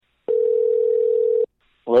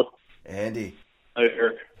Andy. Hey,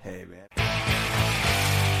 Eric. Hey, man.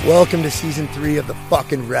 Welcome to Season 3 of the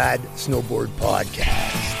fucking Rad Snowboard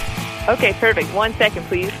Podcast. Okay, perfect. 1 second,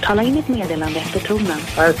 please. Tala in ett meddelande efter tonen.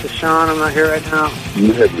 Hi, this is Sean. I'm not here right now.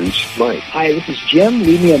 You have reached Mike. Hi, this is Jim.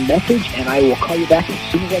 Leave me a message, and I will call you back as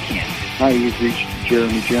soon as I can. Hi, you've reached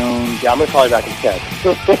Jeremy Jones. Yeah, I'm going to call you back in 10.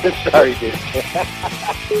 Sorry, dude.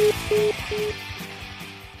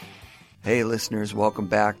 Hey listeners, welcome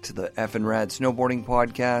back to the Effin' Rad Snowboarding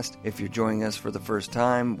Podcast. If you're joining us for the first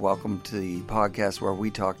time, welcome to the podcast where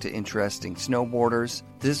we talk to interesting snowboarders.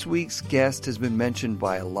 This week's guest has been mentioned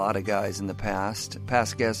by a lot of guys in the past.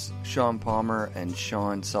 Past guests Sean Palmer and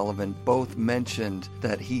Sean Sullivan both mentioned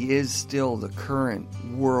that he is still the current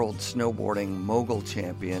world snowboarding mogul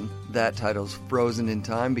champion. That title's frozen in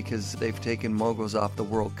time because they've taken moguls off the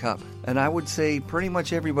World Cup. And I would say pretty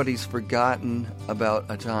much everybody's forgotten about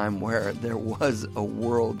a time where there was a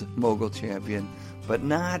world mogul champion, but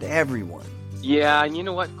not everyone. Yeah, and you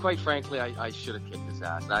know what? Quite frankly, I should have kicked his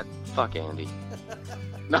ass. Fuck Andy.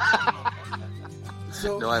 No,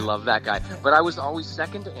 I love that guy. But I was always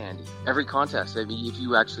second to Andy. Every contest. I mean, if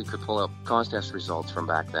you actually could pull up contest results from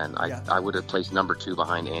back then, I would have placed number 2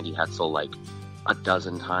 behind Andy Hetzel like a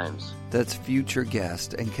dozen times. That's future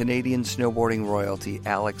guest and Canadian snowboarding royalty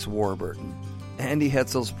Alex Warburton. Andy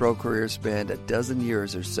Hetzel's pro career spanned a dozen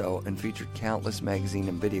years or so and featured countless magazine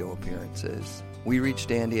and video appearances. We reached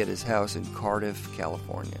Andy at his house in Cardiff,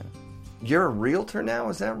 California. You're a realtor now,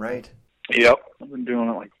 is that right? Yep. I've been doing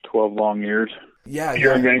it like 12 long years. Yeah.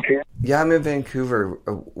 You're in Vancouver? Yeah, I'm in Vancouver.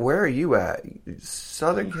 Where are you at?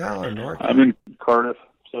 Southern Cal or North Cal? I'm in Cardiff,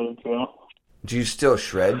 Southern Cal. Do you still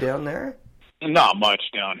shred down there? Not much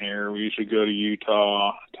down here. We usually go to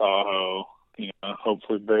Utah, Tahoe,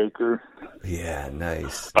 hopefully Baker. Yeah,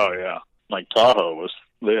 nice. Oh, yeah. Like Tahoe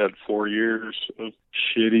they had 4 years of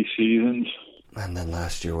shitty seasons. And then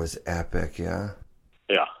last year was epic, yeah?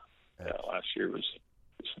 Yeah, last year was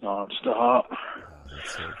nonstop. Oh,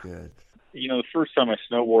 that's so good. The first time I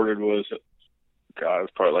snowboarded was, it was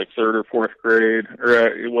probably like 3rd or 4th grade. Or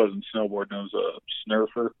it wasn't snowboarding, it was a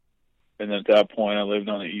snurfer. And at that point, I lived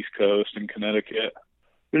on the East Coast in Connecticut.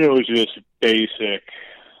 And it was just basic,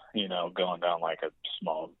 going down like a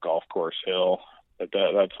small golf course hill. But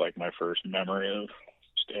that's like my first memory of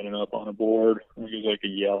standing up on a board. It was like a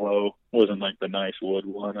yellow, wasn't like the nice wood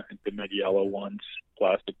one. I think they made yellow ones,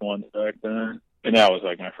 plastic ones back then. And that was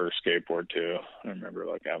like my first skateboard too. I remember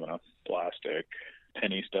like having a plastic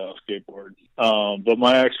penny style skateboard. But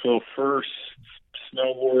my actual first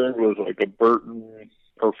snowboard was like a Burton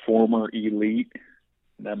Performer Elite.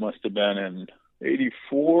 And that must have been in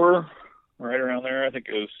 84, right around there. I think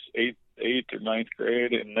it was 8th or 9th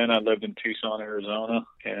grade. And then I lived in Tucson, Arizona,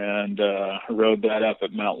 and rode that up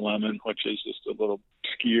at Mount Lemmon, which is just a little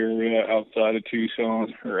ski area outside of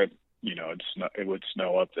Tucson. Or it would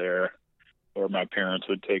snow up there. Or my parents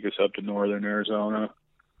would take us up to northern Arizona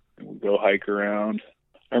and we'd go hike around.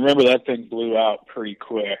 I remember that thing blew out pretty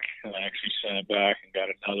quick, and I actually sent it back and got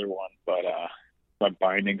another one, but my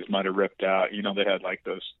bindings might have ripped out. They had like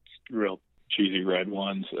those real cheesy red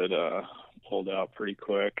ones that pulled out pretty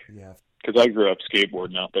quick. Yeah. Because I grew up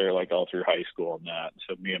skateboarding out there like all through high school and that.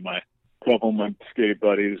 So me and a couple of my skate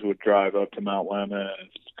buddies would drive up to Mount Lemmon, and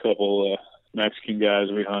a couple Mexican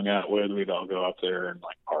guys we hung out with, we'd all go up there and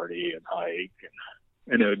like party and hike,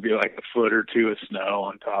 and it would be like a foot or two of snow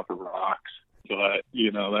on top of rocks. But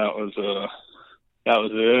that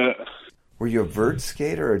was it. Were you a vert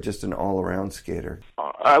skater or just an all-around skater?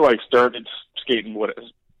 I started skating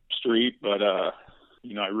street, but I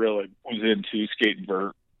really was into skating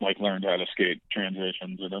vert. Like learned how to skate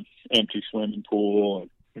transitions in an empty swimming pool,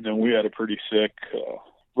 and then we had a pretty sick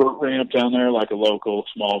vert ramp down there, like a local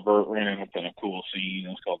small vert ramp and a cool scene. It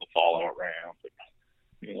was called the Fallout Ramp.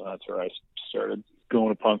 And, that's where I started going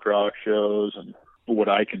to punk rock shows and what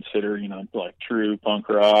I consider, like true punk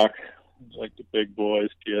rock. It was like the big boys,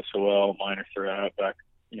 TSOL, Minor Threat back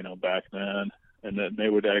then. And then they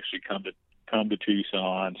would actually come to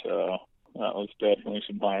Tucson. So that was definitely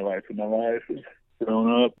some highlights of my life.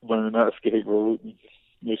 Growing up, learning how to skateboard and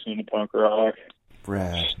listening to punk rock.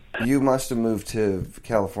 Brad, you must have moved to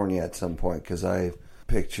California at some point, because I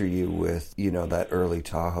picture you with, that early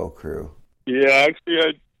Tahoe crew. Yeah, actually, I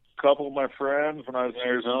had a couple of my friends when I was in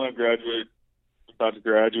Arizona about to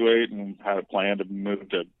graduate, and had a plan to move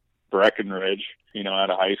to Breckenridge,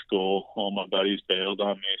 out of high school. All my buddies bailed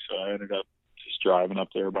on me, so I ended up just driving up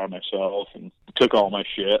there by myself and took all my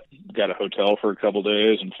shit, got a hotel for a couple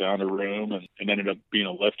days and found a room, and ended up being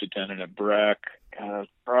a lift attendant at Breck,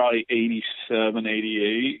 probably 87,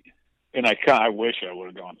 88. And I wish I would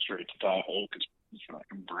have gone straight to Tahoe, because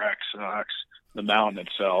fucking Breck sucks. The mountain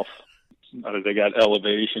itself not that they got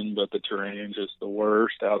elevation, but the terrain's just the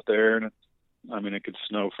worst out there. And it could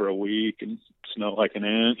snow for a week and snow like an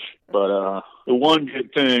inch. But the one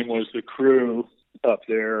good thing was the crew up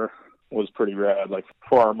there was pretty rad. Like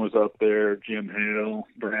Farm was up there, Jim Hale,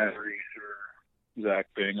 Brad Reeser, Zach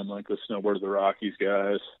Bingham, like the Snowboard of the Rockies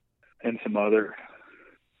guys, and some other.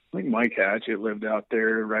 I think Mike Hatchett lived out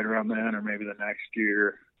there right around then, or maybe the next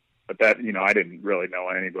year. But that, I didn't really know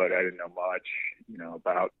anybody. I didn't know much,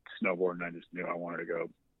 about snowboarding. I just knew I wanted to go.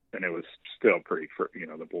 And it was still pretty,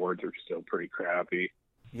 the boards are still pretty crappy.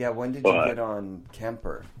 Yeah, when did you get on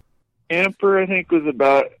Kemper? Kemper, I think, was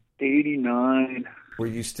about 89. Were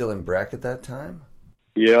you still in Breck at that time?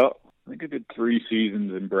 Yeah. I think I did 3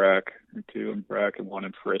 seasons in Breck, 2 in Breck and 1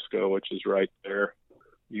 in Frisco, which is right there.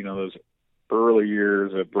 Those early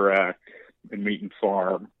years at Breck and meeting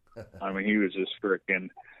Farm. He was just freaking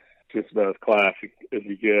just about as classic as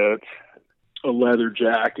you get. A leather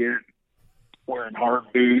jacket, wearing hard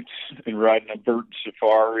boots, and riding a Burton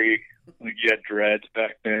Safari. I think he had dreads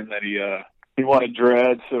back then that he wanted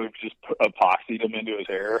dreads, so he just epoxied them into his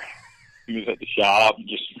hair. He was at the shop and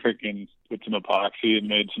just freaking put some epoxy and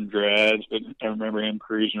made some dreads. But I remember him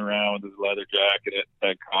cruising around with his leather jacket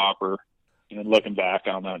at Copper. And looking back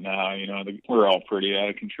on that now, we're all pretty out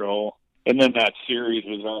of control. And then that series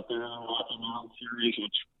was out there, the Rocky Mountain Series,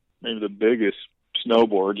 which maybe the biggest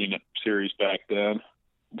snowboarding series back then.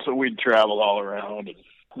 So we'd travel all around, and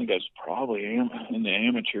I think I was probably in the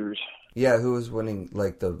amateurs. Yeah, who was winning,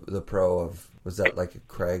 like, the pro of, was that like a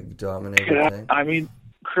Craig dominated thing?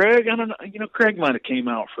 Craig, I don't know. Craig might have came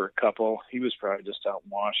out for a couple. He was probably just out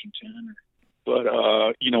in Washington. But,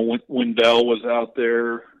 Wendell was out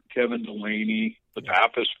there, Kevin Delaney, the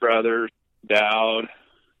Pappas brothers, Dowd.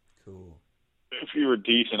 Cool. If you were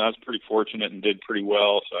decent, I was pretty fortunate and did pretty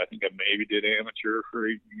well. So I think I maybe did amateur for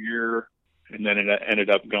a year, and then it ended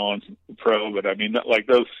up going pro. But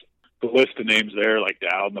the list of names there, like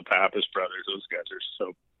Dowd and the Pappas brothers, those guys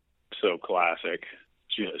are so classic.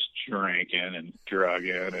 Just drinking and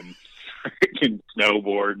drugging and freaking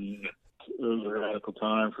snowboarding. It was a radical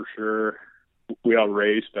time for sure. We all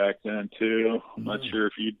raced back then too. I'm not sure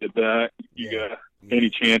if you did that. You got any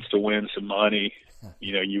chance to win some money,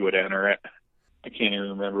 you would enter it. I can't even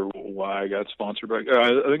remember why I got sponsored by.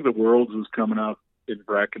 I think the Worlds was coming up in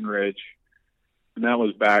Breckenridge, and that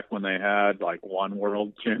was back when they had like one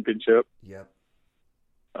World Championship. Yep.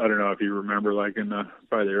 I don't know if you remember, like in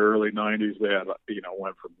probably the early '90s, they had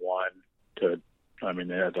went from 1 to,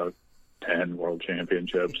 they had 10 World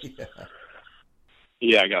Championships.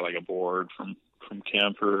 Yeah, I got like a board from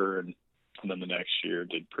Kemper, and then the next year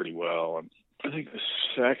did pretty well. And I think the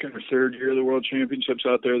second or third year of the World Championships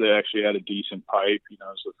out there, they actually had a decent pipe. It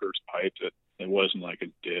was the first pipe that it wasn't like a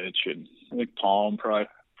ditch. And I think Palm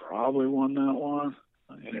probably won that one.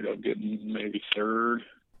 I ended up getting maybe third.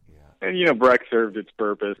 Yeah. And, Breck served its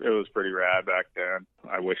purpose. It was pretty rad back then.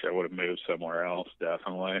 I wish I would have moved somewhere else,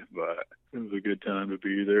 definitely. But it was a good time to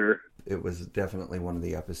be there. It was definitely one of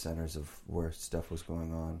the epicenters of where stuff was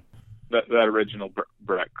going on. That original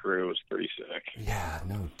Breck crew was pretty sick. Yeah,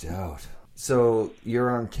 no doubt. So you're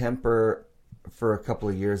on Kemper for a couple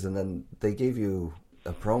of years, and then they gave you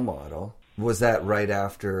a pro model. Was that right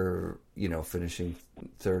after, finishing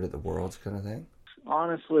third at the Worlds kind of thing?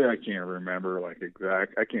 Honestly, I can't remember I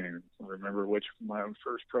can't even remember which my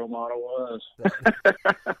first pro model was.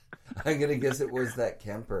 I'm going to guess it was that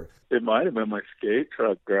Kemper. It might have been my skate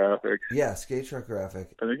truck graphic. Yeah, skate truck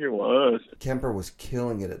graphic. I think it was. Kemper was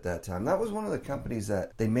killing it at that time. That was one of the companies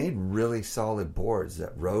that they made really solid boards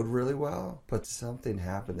that rode really well, but something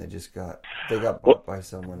happened. They got bought by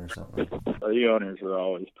someone or something. The owners were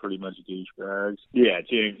always pretty much douchebags. Yeah,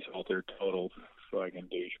 James Salter, total fucking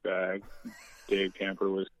douchebag. Dave Kemper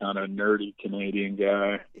was kind of a nerdy Canadian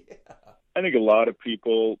guy. Yeah. I think a lot of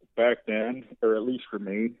people back then, or at least for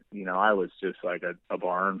me, I was just like a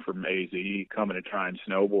barn from AZ coming to try and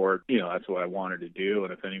snowboard. That's what I wanted to do.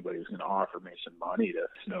 And if anybody was going to offer me some money to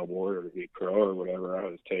snowboard or to be pro or whatever, I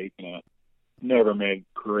was taking it. Never made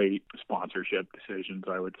great sponsorship decisions,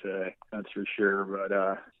 I would say. That's for sure. But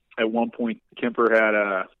at one point, Kemper had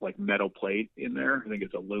a metal plate in there. I think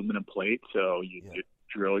it's aluminum plate. So you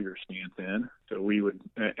drill your stance in. So we would,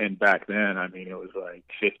 and back then, it was like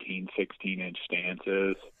 15, 16-inch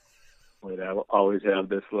stances. We'd always have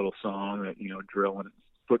this little song that, drilling,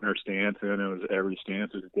 putting our stance in. It was every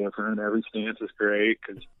stance is different. Every stance is great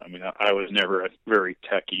because, I was never a very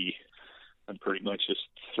techie. I'd pretty much just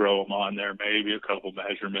throw them on there, maybe a couple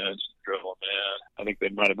measurements, drill them in. I think they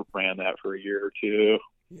might have ran that for a year or two.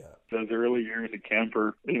 Yeah. Those early years at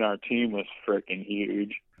Kemper, our team was freaking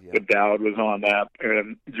huge. Yeah. The Dowd was on that,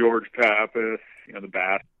 and George Pappas, the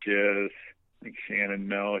Batches, Shannon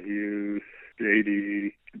Melhuse,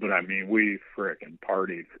 JD. But I mean, we frickin'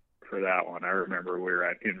 partied for that one. I remember we were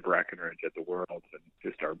in Breckenridge at the Worlds, and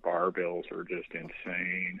just our bar bills were just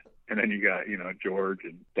insane. And then you got, George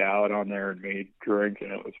and Dowd on there and me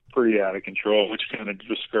drinking. It was pretty out of control, which kind of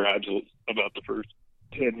describes about the first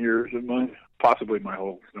 10 years of possibly my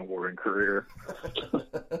whole snowboarding career.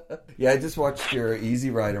 Yeah, I just watched your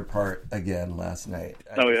Easy Rider part again last night.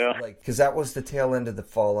 Yeah. Because that was the tail end of the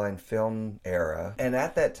Fall Line film era. And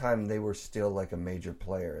at that time, they were still like a major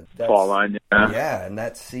player. Fall Line, yeah. Yeah, and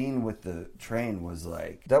that scene with the train was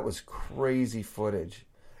that was crazy footage.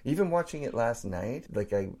 Even watching it last night,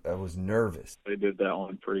 I was nervous. They did that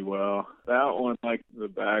one pretty well. That one, the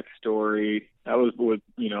backstory, that was with,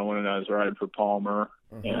 when I was riding for Palmer.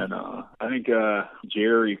 Mm-hmm. And I think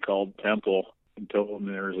Jerry called Temple and told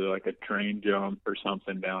him there was a train jump or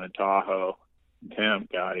something down in Tahoe.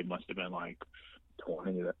 Temp, God, he must have been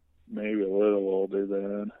 20, maybe a little older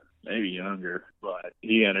then, maybe younger. But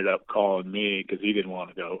he ended up calling me because he didn't want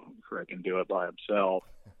to go frickin' do it by himself.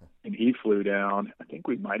 And he flew down. I think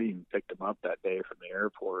we might even picked him up that day from the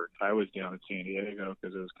airport. I was down in San Diego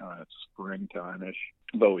because it was kind of springtime-ish.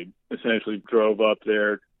 But we essentially drove up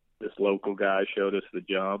there. This local guy showed us the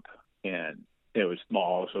jump, and it was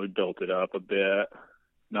small, so we built it up a bit.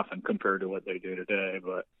 Nothing compared to what they do today.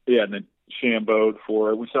 But, yeah, and then Shamboed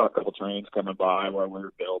for it. We saw a couple trains coming by while we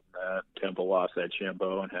were building that. Temple lost that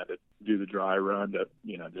Shambo and had to do the dry run to,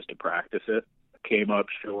 just to practice it. Came up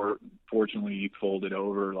short. Fortunately, he folded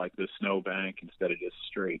over like the snowbank instead of just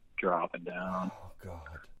straight dropping down. Oh, God.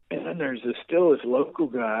 And then there's this local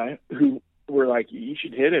guy who we're like, you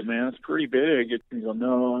should hit it, man. It's pretty big. He's like,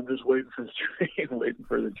 no, I'm just waiting for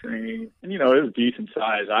the train, And, it was decent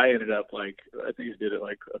size. I ended up I think I did it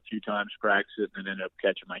a few times practicing and ended up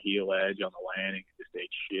catching my heel edge on the landing and just ate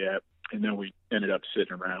shit. And then we ended up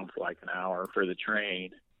sitting around for an hour for the train.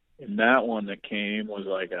 And that one that came was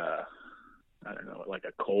a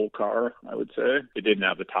coal car, I would say. It didn't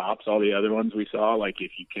have the tops. All the other ones we saw, if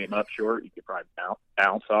you came up short, you could probably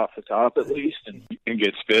bounce off the top at least and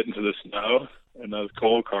get spit into the snow. And those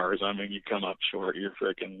coal cars, you come up short, you're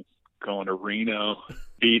freaking going to Reno,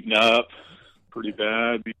 beaten up pretty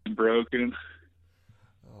bad, being broken.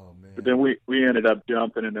 Oh, man. But then we ended up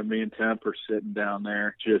jumping, and then me and Temp were sitting down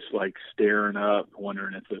there just staring up,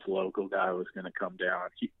 wondering if this local guy was going to come down.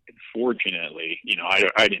 Fortunately,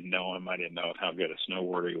 I didn't know him. I didn't know how good a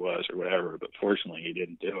snowboarder he was or whatever, but fortunately he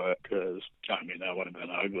didn't do it because, that would have been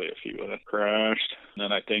ugly if he would have crashed. And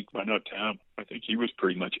then I think Temp, he was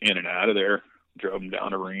pretty much in and out of there. Drove him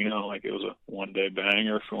down to Reno like it was a one-day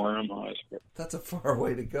banger for him. That's a far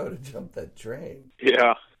way to go to jump that train.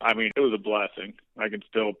 Yeah, it was a blessing. I can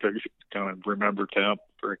still kind of remember Temp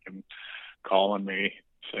freaking calling me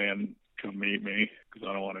saying, come meet me, because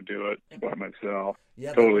I don't want to do it by myself.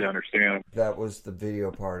 Yeah, totally understand. That was the video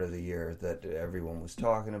part of the year that everyone was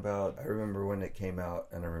talking about. I remember when it came out,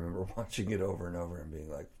 and I remember watching it over and over and being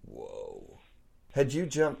like, whoa. Had you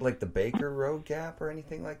jumped the Baker Road Gap or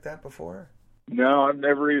anything like that before? No, I've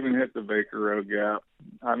never even hit the Baker Road Gap.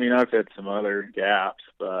 I've hit some other gaps,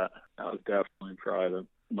 but that was definitely probably the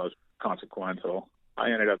most consequential.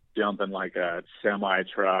 I ended up jumping a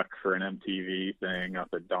semi-truck for an MTV thing up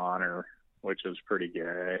at Donner, which was pretty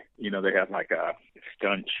gay. They had a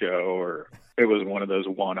stunt show, or it was one of those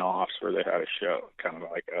one-offs where they had a show, kind of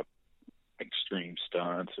a extreme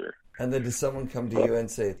stunts. And then did someone come to you and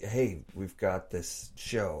say, hey, we've got this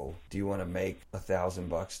show. Do you want to make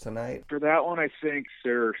 $1,000 tonight? For that one, I think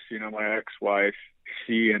Circe, my ex-wife,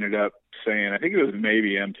 she ended up saying, I think it was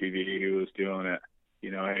maybe MTV who was doing it.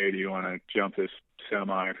 Hey, do you want to jump this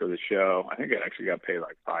semi for the show? I think I actually got paid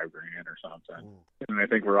 $5,000 or something. Ooh. And I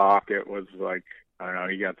think Rocket was I don't know,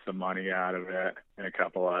 he got some money out of it and a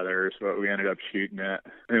couple others, but we ended up shooting it.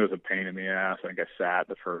 And it was a pain in the ass. I think I sat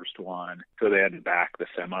the first one. So they had to back the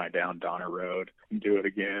semi down Donner Road and do it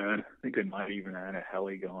again. I think they might even had a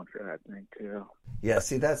heli going for that thing too. Yeah,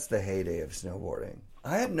 see, that's the heyday of snowboarding.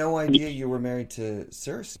 I had no idea you were married to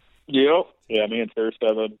Circe. Yep. Yeah, me and Circe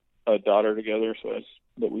have a daughter together,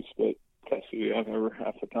 but we split custody of her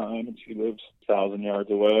half the time, and she lives 1,000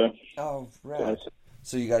 yards away. Oh, right.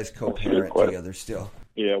 So you guys co-parent together still?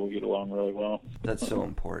 Yeah, we get along really well. That's so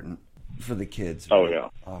important for the kids. Oh, yeah.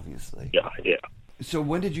 Obviously. Yeah. So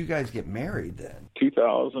when did you guys get married then?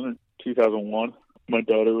 2001. My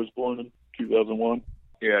daughter was born in 2001.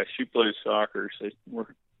 Yeah, she plays soccer, so we're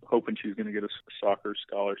hoping she's going to get a soccer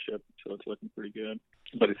scholarship, so it's looking pretty good.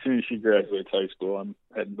 But as soon as she graduates high school, I'm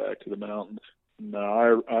heading back to the mountains.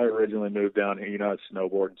 No, I originally moved down here. I was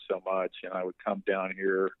snowboarding so much, and I would come down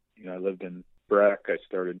here. I lived in Breck. I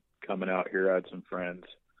started coming out here. I had some friends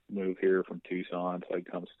move here from Tucson, so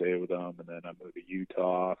I'd come stay with them, and then I'd move to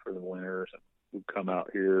Utah for the winters, and we'd come out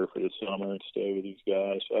here for the summer and stay with these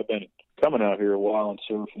guys. So I've been coming out here a while and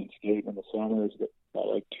surfing and skating in the summers. But by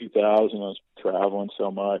like 2000, I was traveling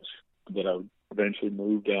so much that I eventually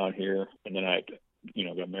moved down here, and then I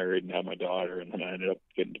got married and had my daughter, and then I ended up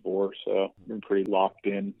getting divorced. So I've been pretty locked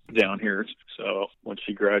in down here. So once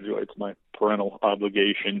she graduates, my parental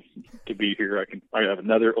obligation to be here, I have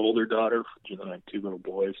another older daughter, and then I have 2 little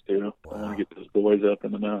boys too. Wow. I want to get those boys up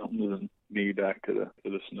in the mountains and me back to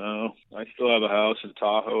the snow. I still have a house in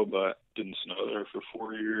Tahoe, but didn't snow there for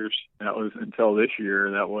 4 years. That was until this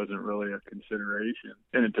year. That wasn't really a consideration.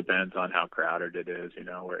 And it depends on how crowded it is.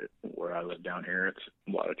 Where I live down here, it's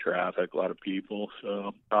a lot of traffic, a lot of people.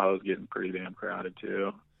 So Tahoe's getting pretty damn crowded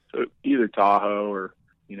too. So either Tahoe or,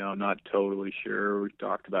 I'm not totally sure. We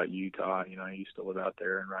talked about Utah. I used to live out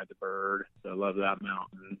there and ride the Bird. So I love that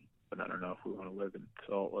mountain, but I don't know if we want to live in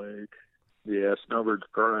Salt Lake. Yeah, snowbird's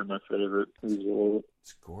probably my favorite resort.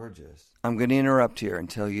 It's gorgeous. I'm going to interrupt here and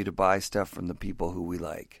tell you to buy stuff from the people who we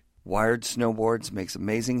like. Wired Snowboards makes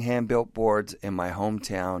amazing hand-built boards in my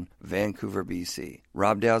hometown, Vancouver, BC.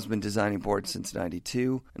 Rob Dow's been designing boards since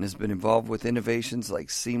 '92 and has been involved with innovations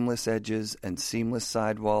like seamless edges and seamless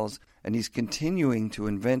sidewalls, and he's continuing to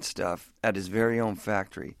invent stuff at his very own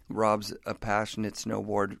factory. Rob's a passionate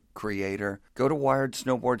snowboard creator. Go to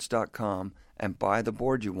wiredsnowboards.com and buy the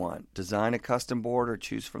board you want. Design a custom board or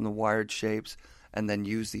choose from the Wired shapes, and then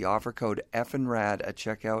use the offer code FNRAD at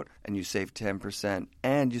checkout, and you save 10%.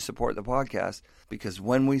 And you support the podcast, because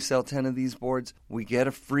when we sell 10 of these boards, we get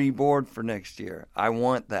a free board for next year. I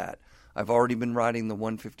want that. I've already been riding the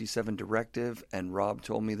 157 Directive, and Rob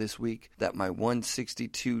told me this week that my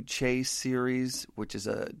 162 Chase series, which is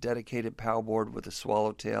a dedicated POW board with a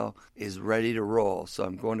swallowtail, is ready to roll, so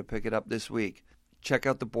I'm going to pick it up this week. Check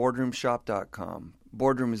out the boardroomshop.com.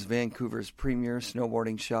 Boardroom is Vancouver's premier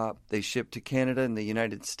snowboarding shop. They ship to Canada and the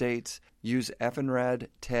United States. Use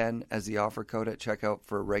FNRAD10 as the offer code at checkout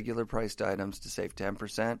for regular priced items to save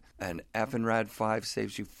 10%, and FNRAD5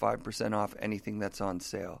 saves you 5% off anything that's on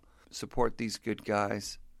sale. Support these good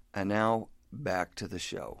guys. And now, back to the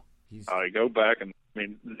show. I go back, and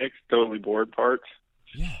Nick's totally board parts.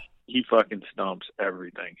 Yeah. He fucking stomps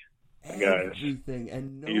everything. Everything,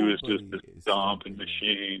 and he was just a stomping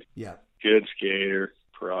machine. Yeah. Good skater.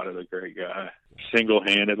 Parada, a great guy.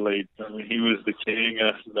 Single-handedly, he was the king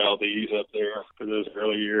of Valdez up there for those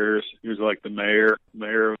early years. He was like the mayor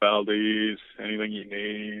of Valdez, anything you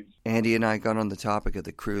need. Andy and I got on the topic of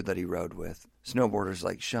the crew that he rode with. Snowboarders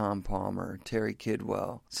like Sean Palmer, Terry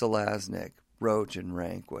Kidwell, Selaznick, Roach, and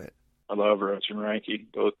Rankwit. I love Roach and Ranky,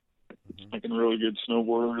 both making really good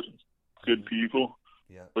snowboarders, good people.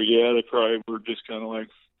 Yeah. But yeah, they probably were just kind of like,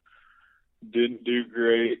 didn't do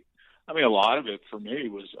great. A lot of it for me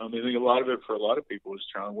was, I think a lot of it for a lot of people was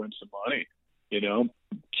trying to win some money,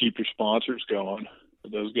 keep your sponsors going.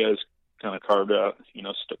 But those guys kind of carved out,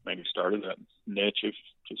 maybe started that niche of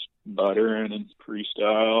just buttering and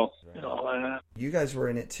freestyle and all that. You guys were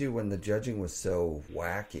in it too when the judging was so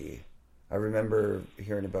wacky. I remember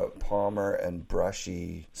hearing about Palmer and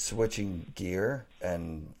Brushy switching gear,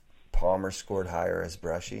 and Palmer scored higher as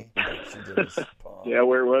Brushy. She did as Palmer. Yeah,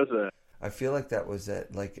 where was that? I feel like that was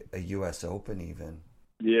at like a U.S. Open even.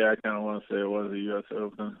 Yeah, I kind of want to say it was a U.S.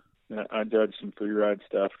 Open. I judged some freeride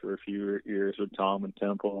stuff for a few years with Tom and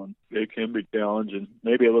Temple, and it can be challenging.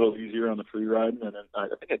 Maybe a little easier on the freeride, and then I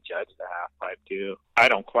think I judged the half pipe too. I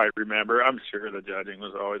don't quite remember. I'm sure the judging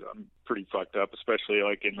was always pretty fucked up, especially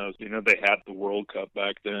like in those, they had the World Cup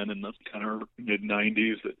back then in the kind of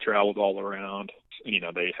mid-'90s that traveled all around.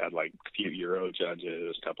 They had like a few Euro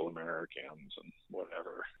judges, a couple Americans, and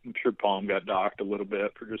whatever. I'm sure Palm got docked a little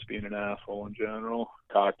bit for just being an asshole in general.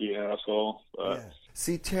 Cocky asshole. But yeah.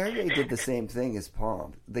 See, Terry did the same thing as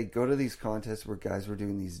Palm. They'd go to these contests where guys were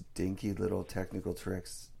doing these dinky little technical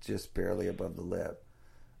tricks just barely above the lip.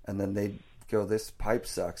 And then they'd go, this pipe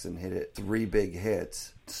sucks, and hit it 3 big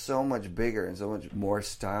hits. So much bigger and so much more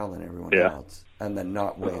style than everyone else. And then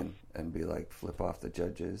not win and be like, flip off the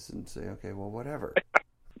judges and say, okay, well, whatever.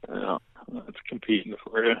 Yeah, that's competing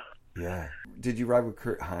for you. Yeah. Did you ride with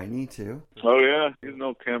Kurt Heine too? Oh, yeah. He's an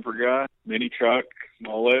old camper guy. Mini truck,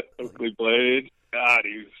 mullet, Oakley blade. God,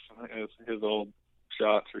 his old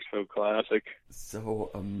shots are so classic. So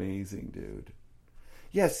amazing, dude.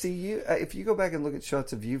 Yeah, see, you if you go back and look at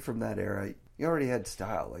shots of you from that era, you already had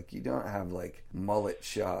style. Like, you don't have, like, mullet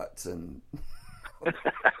shots and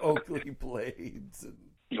Oakley blades. And...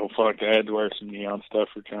 fuck, I had to wear some neon stuff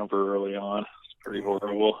for camper early on. It's pretty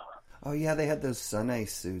horrible. Oh, yeah, they had those Sun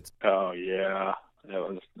Ice suits. Oh, yeah. That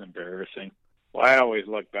was embarrassing. Well, I always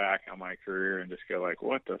look back on my career and just go like,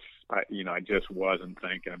 what the, I just wasn't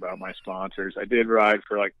thinking about my sponsors. I did ride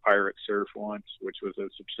for like Pirate Surf once, which was a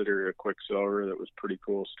subsidiary of Quicksilver. That was pretty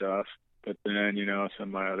cool stuff. But then, some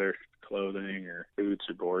of my other clothing or boots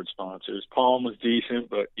or board sponsors. Palm was decent,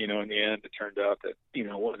 but, in the end, it turned out that, it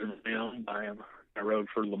wasn't owned by him. I rode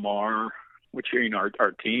for Lamar, which,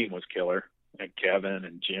 our team was killer. And Kevin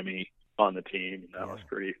and Jimmy on the team, and that was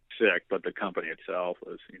pretty sick. But the company itself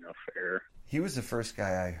was, fair. He was the first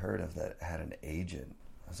guy I heard of that had an agent.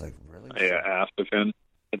 I was like, really? Yeah, Astafin.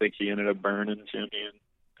 I think he ended up burning Jimmy and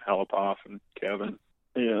Halapoff and Kevin.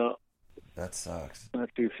 Yeah. That sucks.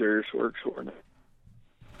 That's who Cirrus works for now.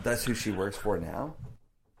 That's who she works for now?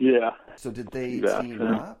 Yeah. So did they team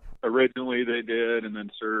up? Originally they did, and then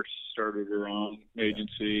Cirrus started her own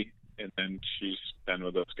agency, and then she's been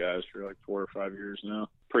with those guys for like 4 or 5 years now.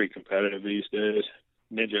 Pretty competitive these days.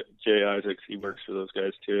 Ninja Jay Isaacs, he works for those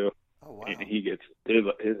guys too. Oh, wow. And he gets, his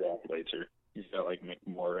athletes he's got like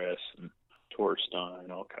McMorris and Torstein,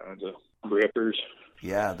 all kinds of rippers.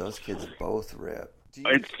 Yeah, those kids both rip.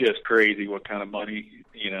 It's just crazy what kind of money,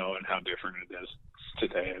 and how different it is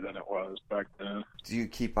today than it was back then. Do you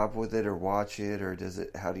keep up with it or watch it, or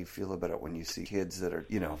how do you feel about it when you see kids that are,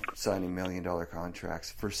 signing $1 million contracts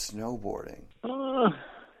for snowboarding?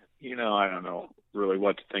 I don't know really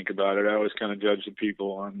what to think about it. I always kind of judge the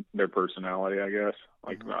people on their personality, I guess.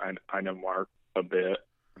 Like, I know Mark a bit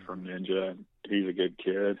from Ninja, and he's a good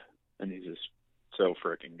kid, and he's just so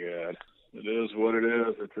freaking good. It is what it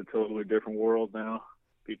is. It's a totally different world now.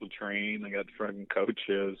 People train. They got freaking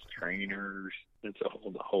coaches, trainers. It's a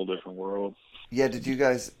whole different world. Yeah. Did you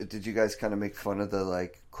guys kind of make fun of the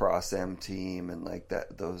like Cross M team and like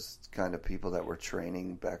that, those kind of people that were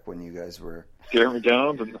training back when you guys were Jeremy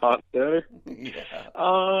Jones and Hot Day?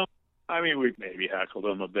 Yeah. We maybe heckled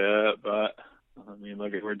him a bit, but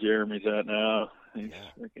look at where Jeremy's at now. He's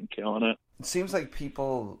freaking killing it. It seems like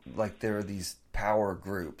people, like, there are these power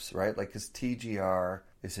groups, right? Like, because TGR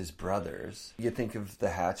is his brothers. You think of the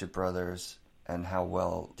Hatchet brothers and how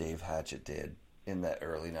well Dave Hatchet did in that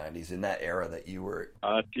early 90s, in that era that you were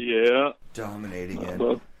dominating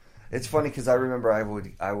in. It's funny because I remember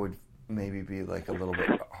I would maybe be like a little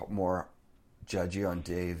bit more judgy on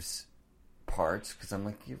Dave's parts because I'm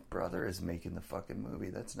like, your brother is making the fucking movie.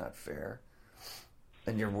 That's not fair.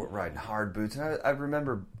 And you're riding hard boots. And I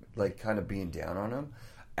remember, like, kind of being down on him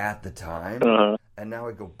at the time. And now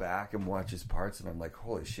I go back and watch his parts, and I'm like,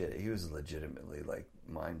 holy shit, he was legitimately, like,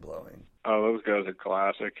 mind-blowing. Oh, those guys are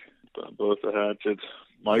classic. Both the Hatchets.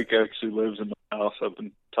 Mike actually lives in the house up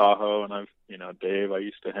in Tahoe, and Dave I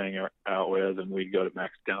used to hang out with, and we'd go to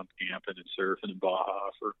Max Down camping and surfing in Baja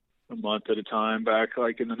for a month at a time back,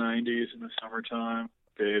 like, in the 90s in the summertime.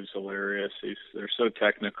 Dave's hilarious. They're so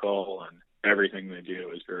technical, and everything they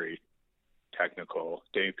do is very technical.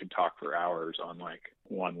 Dave could talk for hours on like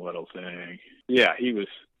one little thing. Yeah,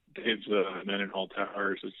 Dave's Mendenhall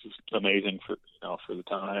Towers is just amazing for the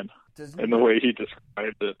time. And the way he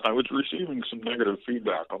described it, I was receiving some negative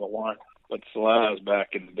feedback on the line. But Slaz back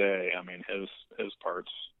in the day, his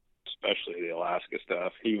parts, especially the Alaska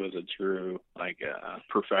stuff, he was a true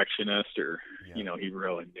perfectionist, or he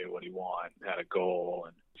really knew what he wanted, had a goal,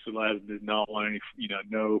 and Slaz did not want any,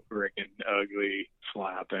 no freaking ugly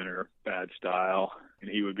slapping or bad style, and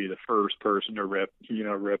he would be the first person to rip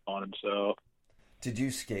on himself. Did you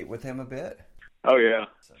skate with him a bit? Oh yeah,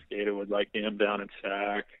 skated with like him down in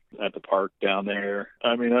Sac at the park down there. I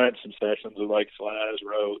had some sessions with like Slaz,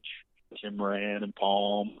 Roach, Jim Moran, and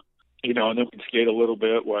Palm. And then we'd skate a little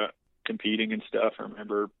bit while competing and stuff. I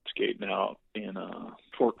remember skating out in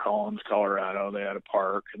Fort Collins, Colorado. They had a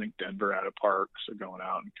park. I think Denver had a park. So going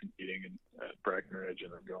out and competing at Breckenridge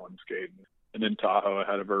and then going and skating. And then Tahoe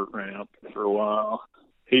had a vert ramp for a while.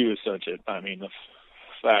 He was the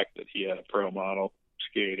fact that he had a pro model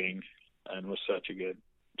skating and was such a good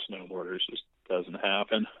snowboarder just doesn't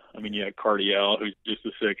happen. You had Cardiel, who's just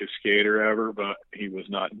the sickest skater ever, but he was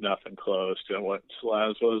nothing close to what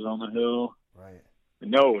Slaz was on the hill. Right.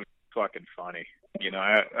 No, it was fucking funny.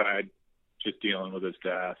 I just dealing with his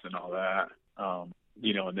death and all that.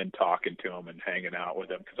 And then talking to him and hanging out with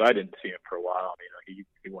him because I didn't see him for a while.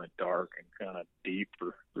 He went dark and kind of deep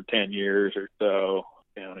for 10 years or so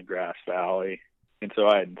down in Grass Valley. And so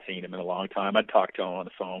I hadn't seen him in a long time. I'd talk to him on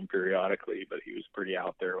the phone periodically, but he was pretty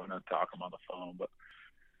out there when I'd talk to him on the phone. But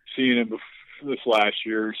seeing him this last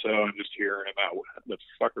year or so and just hearing him out, the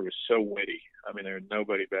fucker was so witty. There was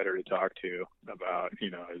nobody better to talk to about,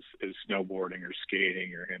 his snowboarding or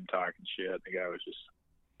skating or him talking shit. The guy was just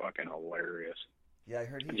fucking hilarious. Yeah, I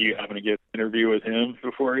heard he. Did you happen to get an interview with him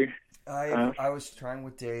before he? I was trying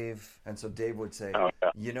with Dave, and so Dave would say,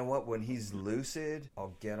 you know what, when he's lucid,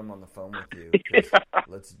 I'll get him on the phone with you.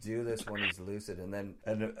 Let's do this when he's lucid.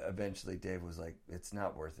 And eventually Dave was like, it's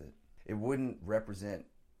not worth it. It wouldn't represent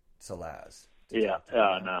Salaz. Yeah,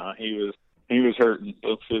 no, he was hurting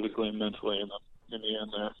both physically and mentally in the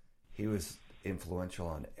end there. He was influential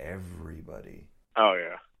on everybody. Oh,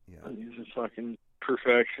 yeah. He's a fucking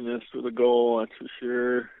perfectionist with a goal, that's for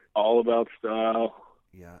sure. All about style.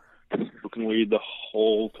 Yeah. Smoking weed the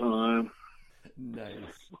whole time. Nice.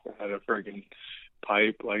 Had a freaking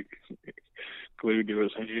pipe like glued to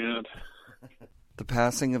his hand. The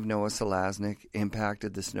passing of Noah Selaznick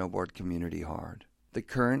impacted the snowboard community hard. The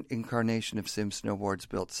current incarnation of Sim Snowboards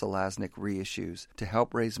built Selaznick reissues to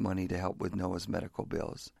help raise money to help with Noah's medical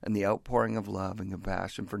bills, and the outpouring of love and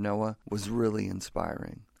compassion for Noah was really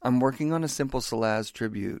inspiring. I'm working on a simple Salaz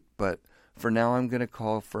tribute, but for now I'm going to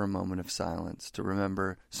call for a moment of silence to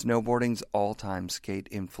remember snowboarding's all-time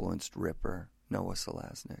skate-influenced ripper, Noah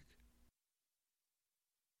Selaznick.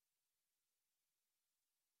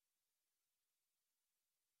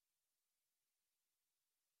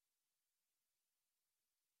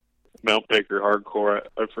 Mount Baker Hardcore,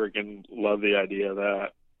 I freaking love the idea of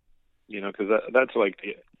that. Because that's like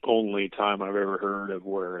the only time I've ever heard of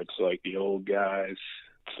where it's like the old guys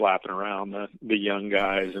slapping around the young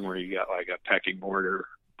guys, and where you got like a pecking order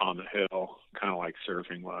on the hill, kind of like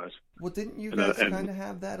surfing was. Well, didn't you guys kind of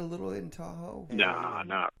have that a little in Tahoe? Nah,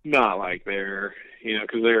 not like there.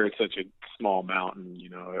 Because there it's such a small mountain.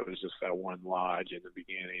 It was just that one lodge in the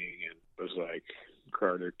beginning, and it was like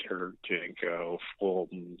Carter, Turchenko,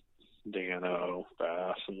 Fulton, Dano,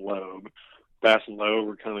 Bass, and Loeb. Bass and Loeb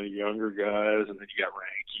were kind of the younger guys, and then you got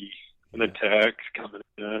Ranky and the Tex coming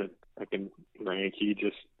in, and fucking Ranky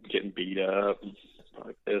just getting beat up and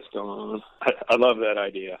probably pissed on. I love that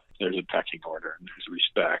idea. There's a pecking order and there's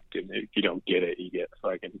respect, and if you don't get it, you get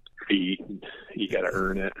fucking beat, and you got to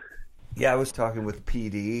earn it. Yeah, I was talking with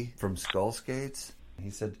PD from Skull Skates. He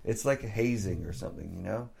said it's like hazing or something,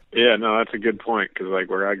 Yeah, no, that's a good point, because like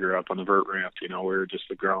where I grew up on the vert ramp, we were just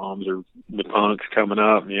the Groms or the punks coming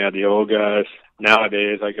up, and the old guys.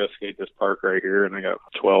 Nowadays, I go skate this park right here, and I got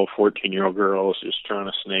 12, 14-year-old girls just trying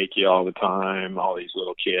to snake you all the time, all these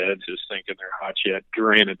little kids just thinking they're hot shit.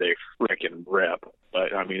 Granted, they frickin' rip,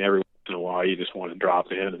 but I mean, every once in a while, you just want to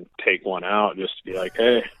drop in and take one out just to be like,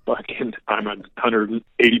 hey, fucking, I'm a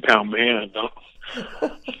 180-pound man,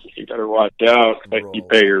 you better watch out. Like, you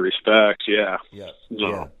pay your respects, yeah.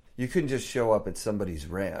 Yeah. You couldn't just show up at somebody's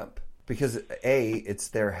ramp because A, it's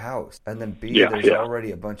their house, and then B, there's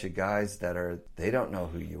already a bunch of guys they don't know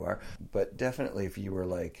who you are. But definitely if you were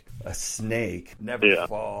like a snake, never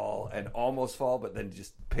fall and almost fall, but then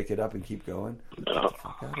just pick it up and keep going, get the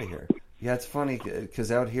fuck out of here. Yeah, it's funny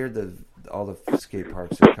because out here all the skate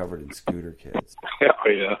parks are covered in scooter kids.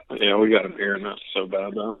 Yeah, we got them here, and that's so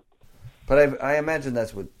bad though. But I imagine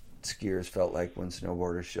that's what skiers felt like when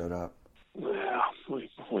snowboarders showed up. Yeah, we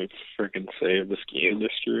freaking saved the ski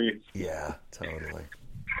industry. Yeah, totally.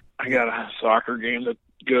 I got a soccer game to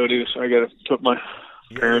go to, so I got to put my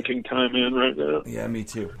parenting time in right now. Yeah, me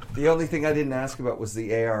too. The only thing I didn't ask about was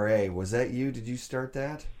the ARA. Was that you? Did you start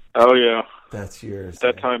that? Oh, yeah. That's yours. At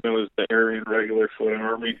that time, it was the Aryan Regular Foot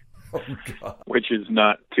Army. Oh, God. Which is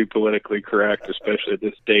not too politically correct, especially at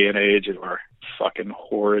this day and age of our fucking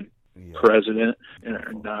horrid president and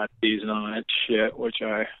our Nazis and all that shit, which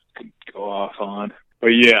I could go off on. But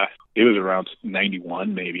yeah, it was around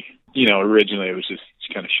 91 maybe. Originally it was just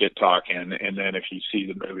kind of shit talking, and then if you see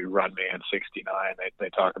the movie Run Man 69, they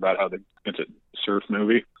talk about how it's a surf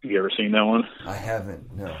movie. Have you ever seen that one? I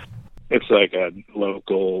haven't, no. It's like a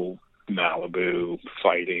local Malibu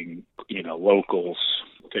fighting, locals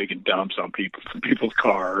taking dumps on people's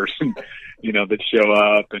cars, and, that show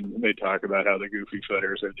up, and they talk about how the goofy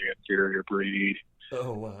footers are the inferior breed.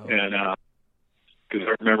 Oh, wow. And, because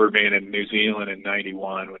I remember being in New Zealand in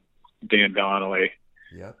 91 with Dan Donnelly.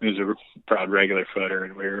 Yep. He was a proud regular footer,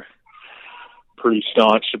 and we were pretty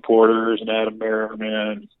staunch supporters, and Adam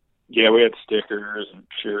Merriman. Yeah, we had stickers and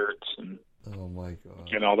shirts and oh my God.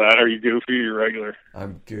 And all that. Are you goofy or you regular?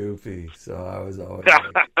 I'm goofy, so I was always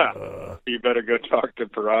like, You better go talk to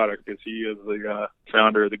Parada, because he is the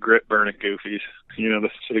founder of the Grit Burning Goofies. The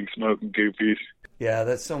cig smoking goofies. Yeah,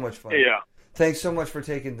 that's so much fun. Yeah. Thanks so much for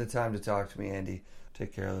taking the time to talk to me, Andy.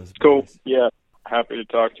 Take care of those Cool. boys. Yeah. Happy to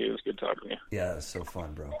talk to you. It was good talking to you. Yeah, it was so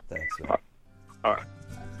fun, bro. Thanks, man. All right.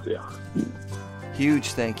 Yeah.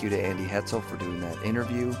 Huge thank you to Andy Hetzel for doing that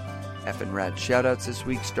interview. Effin' Rad shoutouts this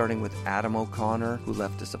week, starting with Adam O'Connor, who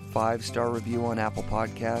left us a 5-star review on Apple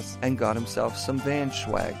Podcasts and got himself some Vans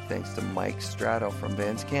swag thanks to Mike Strato from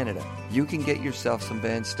Vans Canada. You can get yourself some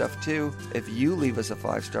Vans stuff too. If you leave us a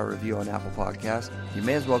 5-star review on Apple Podcasts, you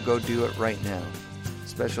may as well go do it right now.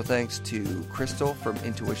 Special thanks to Crystal from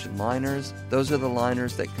Intuition Liners. Those are the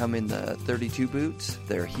liners that come in the 32 boots.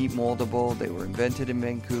 They're heat moldable. They were invented in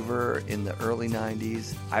Vancouver in the early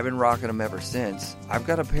 90s. I've been rocking them ever since. I've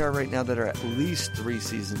got a pair right now that are at least 3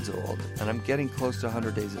 seasons old, and I'm getting close to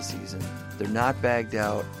 100 days a season. They're not bagged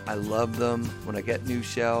out. I love them. When I get new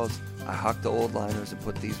shells, I huck the old liners and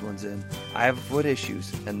put these ones in. I have foot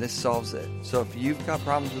issues, and this solves it. So if you've got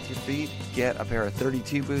problems with your feet, get a pair of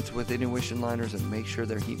 32 boots with Intuition liners and make sure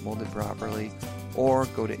they're heat molded properly. Or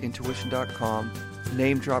go to intuition.com,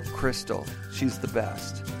 name drop Crystal. She's the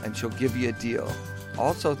best, and she'll give you a deal.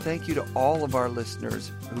 Also, thank you to all of our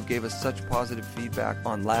listeners who gave us such positive feedback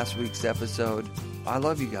on last week's episode. I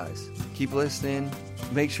love you guys. Keep listening.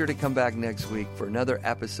 Make sure to come back next week for another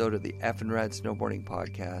episode of the Effin' Rad Snowboarding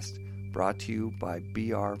Podcast, brought to you by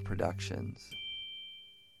BR Productions.